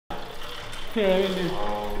Literally,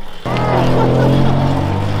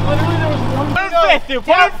 there was one. Put in fifth, dude.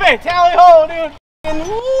 Put in fifth. Tally ho, dude.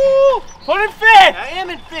 Woo! Put in fifth. I am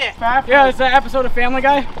in fifth. Yeah, it's an episode of Family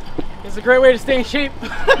Guy. It's a great way to stay in shape.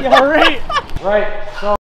 Yeah, right. Right.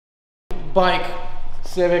 So, bike,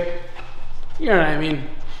 Civic. You know what I mean?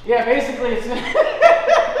 Yeah, basically it's.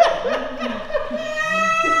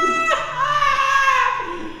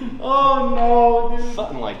 Oh no, dude.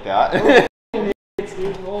 Something like that.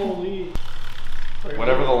 Holy.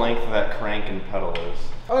 Whatever the length of that crank and pedal is.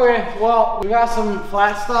 Okay, well, we got some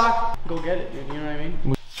flat stock. Go get it, dude. You know what I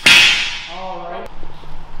mean? Alright.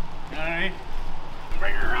 Alright.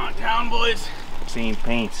 Bring her around town, boys. Seeing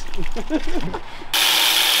paints. You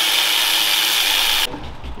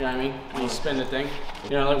know what I mean? When you spin the thing.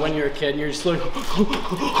 You know, like when you're a kid and you're just like. You know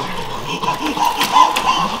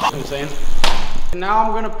what I'm saying? Now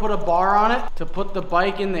I'm gonna put a bar on it to put the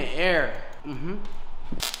bike in the air. Mm-hmm.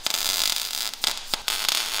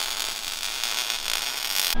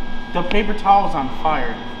 The paper towel's on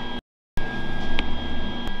fire.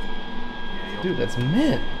 Dude, that's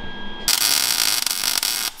mint.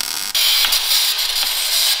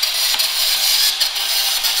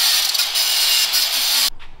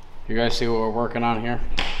 You guys see what we're working on here?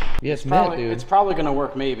 Yeah, it's mint, dude. It's probably gonna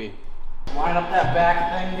work, maybe. Line up that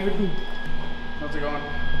back thing, dude. How's it going?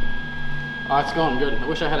 Oh, it's going good. I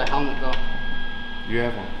wish I had a helmet though. You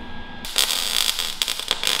have one.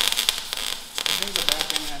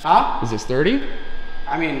 Huh? Is this 30?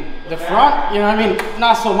 I mean, the front, you know what I mean?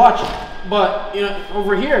 Not so much. But, you know,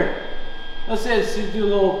 over here, let's say let's do a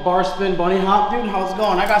little bar spin bunny hop, dude. How's it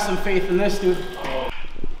going? I got some faith in this, dude.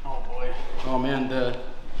 Oh boy. Oh man, the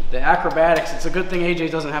acrobatics. It's a good thing AJ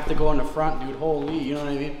doesn't have to go in the front, dude. Holy, you know what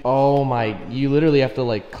I mean? Oh my, you literally have to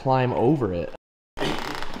like climb over it.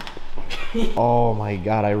 Oh my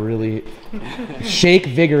god, I really shake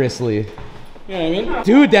vigorously. You know what I mean?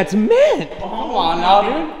 Dude, that's mint. Come on now,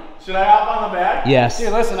 dude. Should I hop on the back? Yes.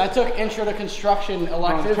 Dude, listen, I took Intro to Construction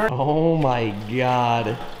elective. Oh my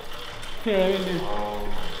god.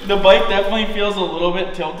 The bike definitely feels a little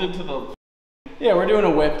bit tilted to the... Yeah, we're doing a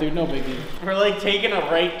whip, dude. No big deal. We're like taking a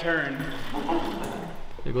right turn.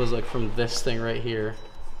 It goes like from this thing right here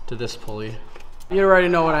to this pulley. You already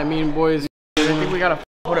know what I mean, boys. I think we gotta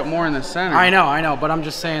put it more in the center. I know, but I'm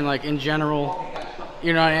just saying, like, in general,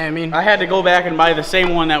 you know what I mean? I had to go back and buy the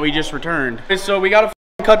same one that we just returned. So we gotta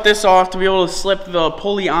cut this off to be able to slip the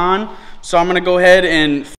pulley on. So I'm gonna go ahead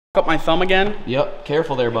and up my thumb again. Yep,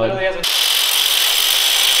 careful there, bud.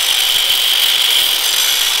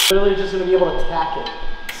 Literally just gonna be able to tack it.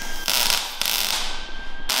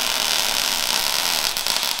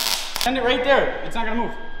 Send it right there. It's not gonna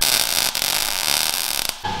move.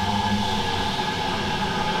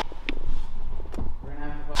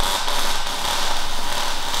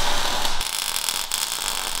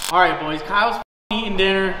 All right, boys. Kyle's eating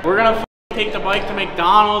dinner. We're gonna take the bike to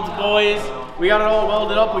McDonald's, boys. We got it all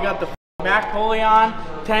welded up. We got the back pulley on.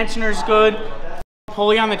 Tensioner's good.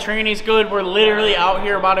 Pulley on the trainee's good. We're literally out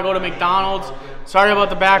here about to go to McDonald's. Sorry about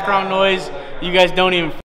the background noise. You guys don't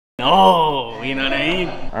even know. You know what I mean?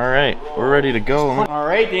 All right, we're ready to go. All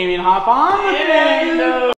right, Damien, hop on with it.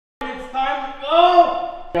 No. It's time to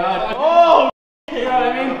go. God. Oh, you know what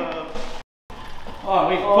I mean? Oh,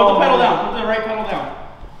 wait. Put the pedal down. Put the right pedal down.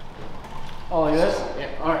 Oh, like this?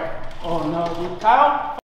 Yeah. All right. Oh no, dude.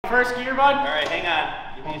 Kyle, first gear, bud. All right, hang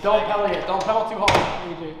on. Don't pedal yet. Don't pedal too hard. All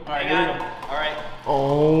right, here we go. All right.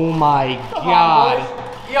 Oh my god.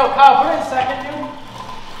 Yo, Kyle, put it in second, dude.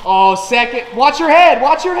 Oh, second. Watch your head.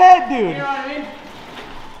 Watch your head, dude. You know what I mean?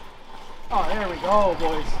 Oh, there we go,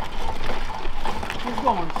 boys. He's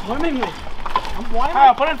going swimmingly.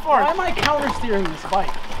 Kyle, put it in fourth. Why am I counter steering this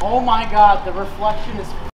bike? Oh my god, the reflection is.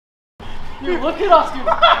 Dude, look at us, dude.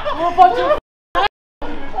 We're a bunch of.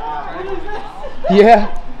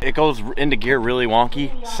 Yeah. It goes into gear really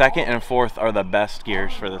wonky. Second and fourth are the best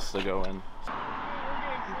gears for this to go in.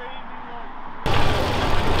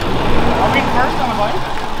 Are we first on the bike?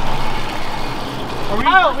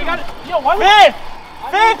 Kyle, we got it. Yo, what? Fifth!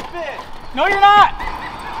 Fifth! No, you're not.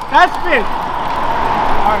 That's fifth.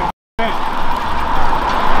 All right, fifth.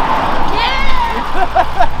 Yeah!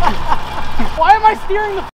 Why am I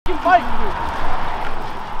steering the fucking bike, dude?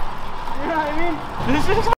 You know what I mean? This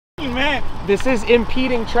is fucking man. This is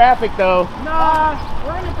impeding traffic, though. Nah,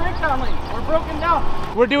 we're in the breakdown lane. We're broken down.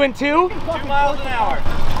 We're doing 2? 2 miles an hour.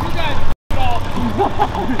 You guys all.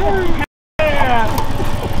 Yeah.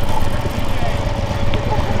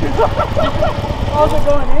 How's it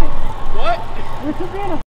going, eh? What? We're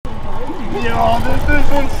being a Yo, this is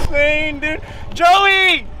insane, dude.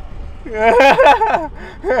 Joey!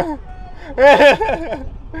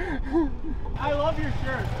 I love your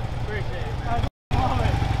shirt. Appreciate it. I love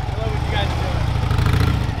it. I love what you guys are doing.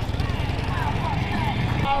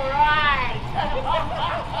 All right.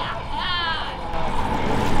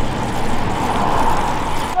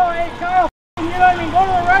 Oh, hey, Kyle. You know what I mean? Go to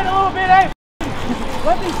the right a little bit, hey.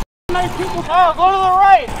 Let these nice people. Kyle, go to the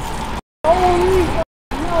right. Holy.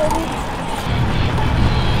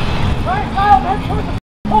 Right, Kyle, that's towards the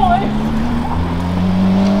pole, eh?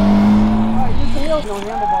 Alright, just the wheels, no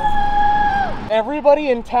handlebars. Everybody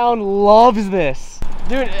in town loves this.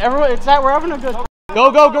 Dude, everyone, it's that we're having a good.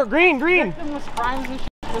 Go, go, go, green, green. Victimless crimes and shit.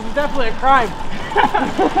 This is definitely a crime.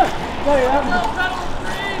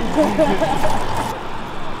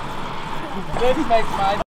 This makes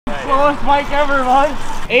my slowest bike ever, bud.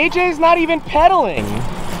 AJ's not even pedaling.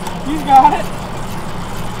 He's got it.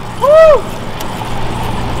 Woo!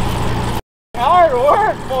 Hard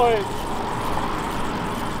work, boys.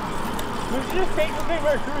 We should just take the thing for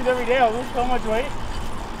a cruise every day. I'll lose so much weight.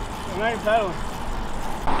 I'm not even pedaling.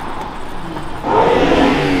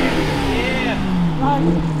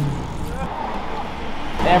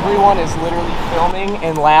 Everyone is literally filming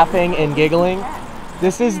and laughing and giggling.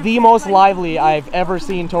 This is the most lively I've ever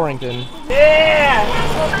seen Torrington. Yeah!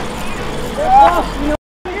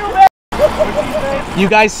 You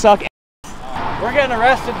guys suck. We're getting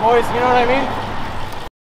arrested, boys. You know what I mean?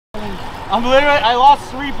 I lost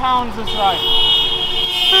 3 pounds this ride.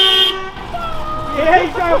 Yeah,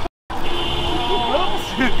 he's trying to.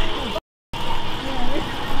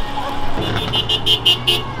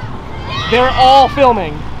 They're all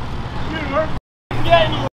filming. Dude, we're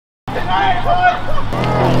getting you. Alright, boys.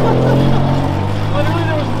 Literally,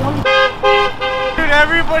 there was one. Dude,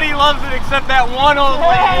 everybody loves it except that one old lady.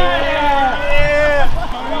 Yeah.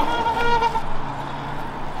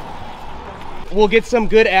 We'll get some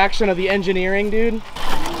good action of the engineering, dude.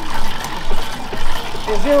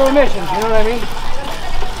 Zero emissions, you know what I mean?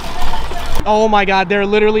 Oh my god, they're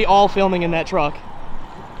literally all filming in that truck.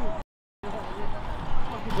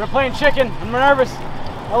 We're playing chicken. I'm nervous.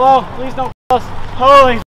 Hello, please don't us.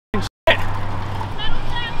 Holy shit.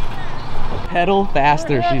 Pedal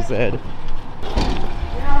faster, she said. You know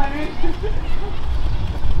what I mean?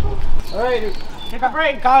 Alright, dude. Take a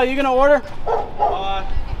break. Kyle, you gonna order?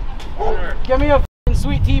 Sure. Give me a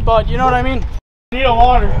sweet tea, bud. You know what I mean? I need a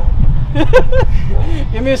water.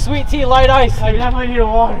 Give me a sweet tea, light ice. I definitely need a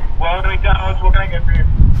water. Well, McDonald's, what can I get for you?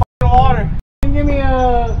 Water. Give me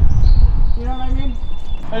a. You know what I mean?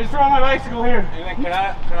 I just throw my bicycle here. And then can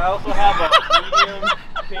I also have a medium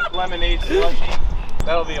pink lemonade slushie?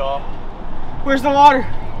 That'll be all. Where's the water?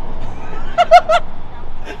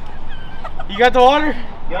 You got the water?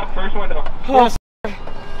 Yep, first window. Oh,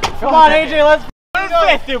 come on, AJ, let's put it in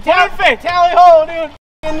fifth, dude. Put it in fifth. Tally ho, dude.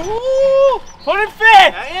 Woo! Put it in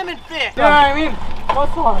fifth. I am in fifth. You know what I mean? Go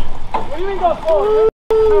forward. What do you mean go forward?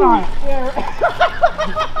 Come on.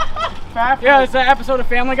 Yeah, it's an episode of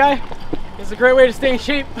Family Guy. It's a great way to stay in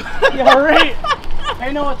shape. Yeah, right.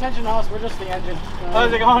 Pay no attention to us. We're just the engine.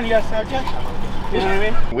 How's it going? You guys Snapchat? You know what I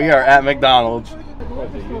mean? We are at McDonald's.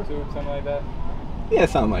 What, the YouTube, something like that? Yeah,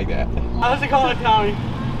 something like that. How's it going, Tommy?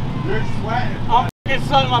 You're sweating. I'm f***ing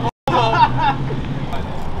sunning my balls off.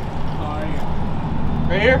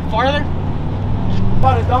 Right here? Farther?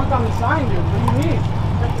 About to dunk on the sign, dude. What do you mean?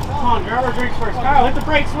 Come on, grab our drinks first. Kyle, hit the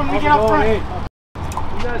brakes when we get up front. You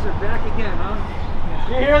guys are back again, huh?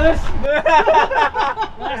 You hear this?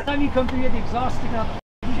 Last time you come through, you had the exhaust sticking out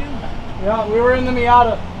the engine. Yeah, we were in the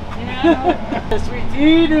Miata. Yeah. Sweet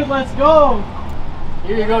tea, dude, let's go.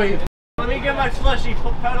 Here you go, you. Let me get my slushie,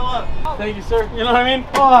 pedal up. Thank you, sir. You know what I mean?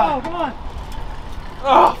 Oh, come on.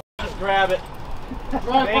 Oh, Just grab it.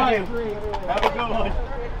 thank you. Have a good one.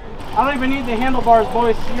 I don't even need the handlebars,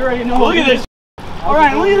 boys. You already know. Look at this. All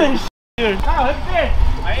right, look at this, dude. Kyle, hit fifth.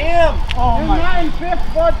 I am. Oh my. You're not in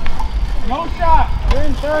fifth, bud. No shot. You're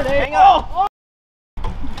in third, eh? Hang on. Oh.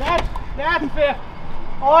 That's fifth.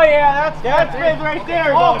 Oh yeah, that's fifth right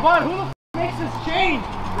there. Oh, bud, who the f makes this change?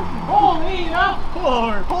 Holy, no.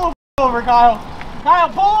 Pull over, Kyle. Kyle,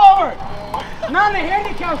 pull over. Not in the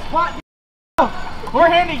handicap spot. We're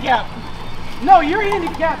handicapped. No, you're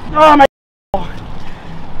handicapped. Oh my.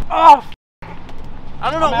 Oh.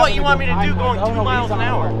 I don't know what you want me to do going 2 miles an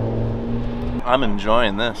hour. I'm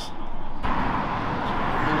enjoying this.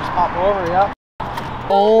 You just pop over, yeah.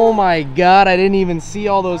 Oh my god, I didn't even see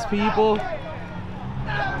all those people.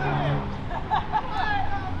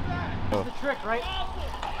 That's the trick, right?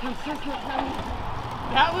 Consistent.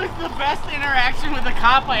 That was the best interaction with a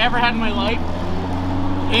cop I ever had in my life.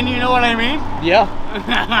 And you know what I mean? Yeah.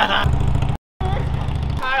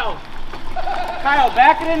 Kyle,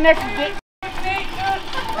 back it in next to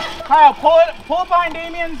Kyle, pull it behind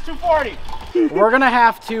Damien's 240. We're gonna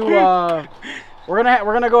have to. We're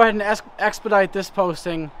gonna go ahead and expedite this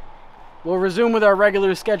posting. We'll resume with our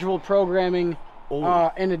regular scheduled programming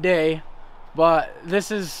in a day, but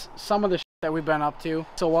this is some of the shit that we've been up to.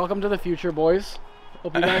 So welcome to the future, boys.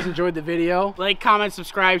 Hope you guys enjoyed the video. Like, comment,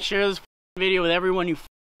 subscribe, share this video with everyone you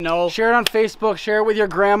know. Share it on Facebook. Share it with your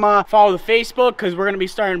grandma. Follow the Facebook because we're gonna be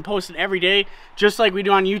starting posting every day, just like we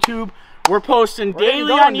do on YouTube. We're posting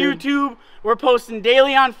daily on YouTube. We're posting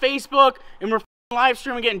daily on Facebook, and we're live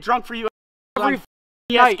streaming, getting drunk for you Every on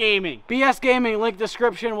BS Gaming. BS Gaming, link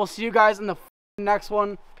description. We'll see you guys in the next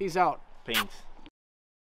one. Peace out. Paints.